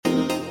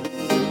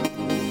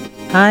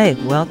Hi,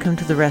 welcome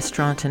to the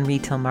Restaurant and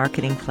Retail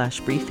Marketing Flash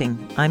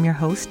Briefing. I'm your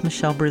host,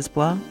 Michelle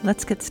Brisbois.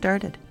 Let's get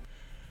started.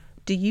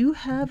 Do you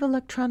have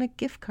electronic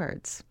gift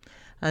cards?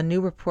 A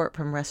new report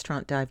from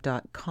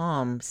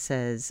restaurantdive.com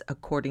says,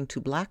 according to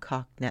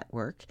Blackhawk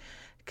Network,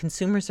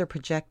 consumers are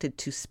projected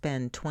to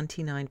spend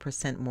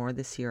 29% more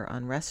this year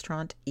on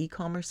restaurant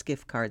e-commerce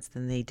gift cards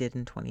than they did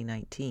in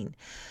 2019.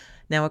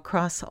 Now,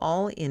 across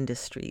all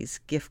industries,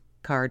 gift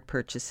card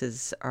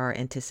purchases are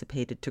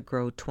anticipated to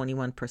grow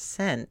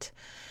 21%.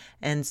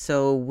 And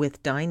so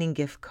with dining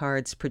gift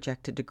cards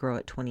projected to grow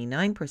at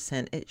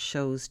 29%, it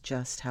shows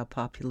just how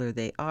popular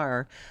they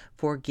are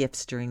for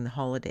gifts during the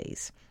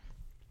holidays.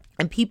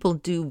 And people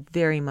do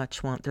very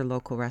much want their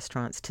local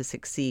restaurants to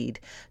succeed.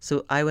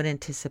 So I would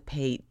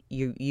anticipate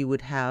you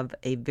would have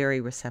a very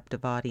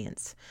receptive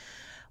audience.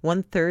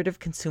 1/3 of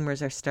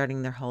consumers are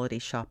starting their holiday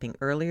shopping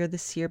earlier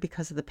this year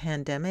because of the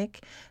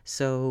pandemic.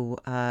 So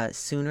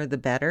sooner the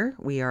better.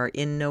 We are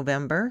in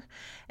November,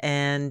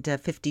 and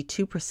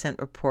 52%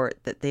 report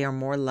that they are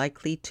more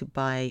likely to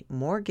buy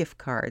more gift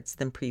cards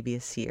than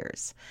previous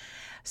years.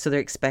 So they're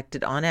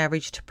expected on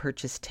average to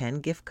purchase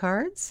 10 gift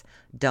cards,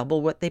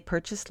 double what they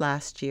purchased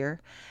last year,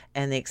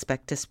 and they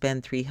expect to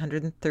spend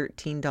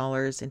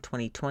 $313 in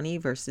 2020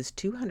 versus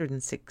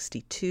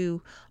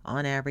 $262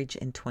 on average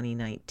in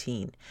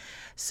 2019.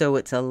 So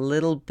it's a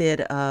little bit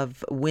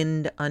of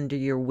wind under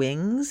your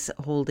wings,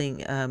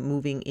 moving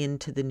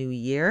into the new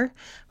year.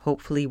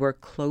 Hopefully we're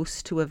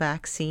close to a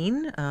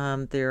vaccine.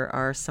 There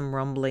are some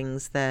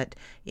rumblings that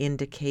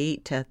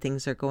indicate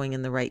things are going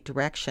in the right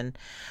direction.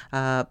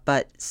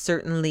 But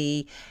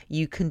certainly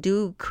you can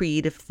do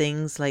creative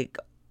things like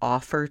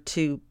offer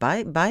to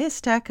buy a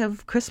stack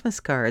of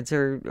Christmas cards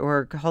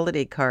or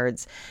holiday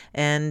cards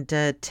and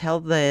tell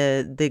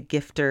the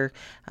gifter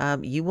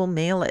you will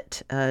mail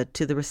it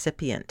to the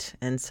recipient,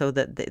 and so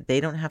that they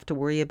don't have to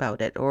worry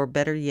about it. Or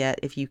better yet,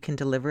 if you can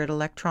deliver it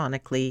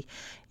electronically,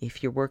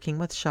 if you're working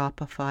with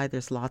Shopify,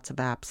 there's lots of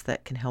apps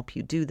that can help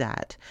you do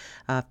that.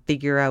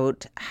 Figure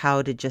out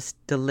how to just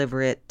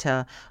deliver it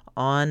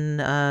on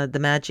the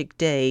magic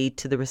day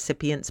to the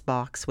recipient's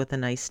box with a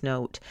nice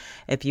note.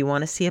 If you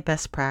want to see a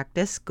best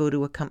practice, go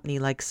to a company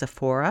like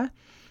Sephora.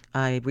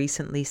 I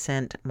recently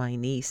sent my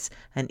niece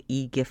an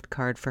e-gift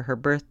card for her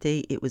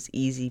birthday. It was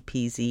easy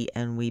peasy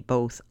and we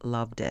both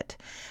loved it.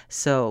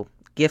 So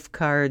gift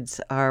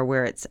cards are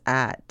where it's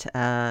at,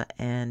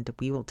 and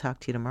we will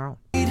talk to you tomorrow.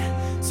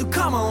 So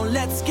come on,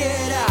 let's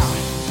get out.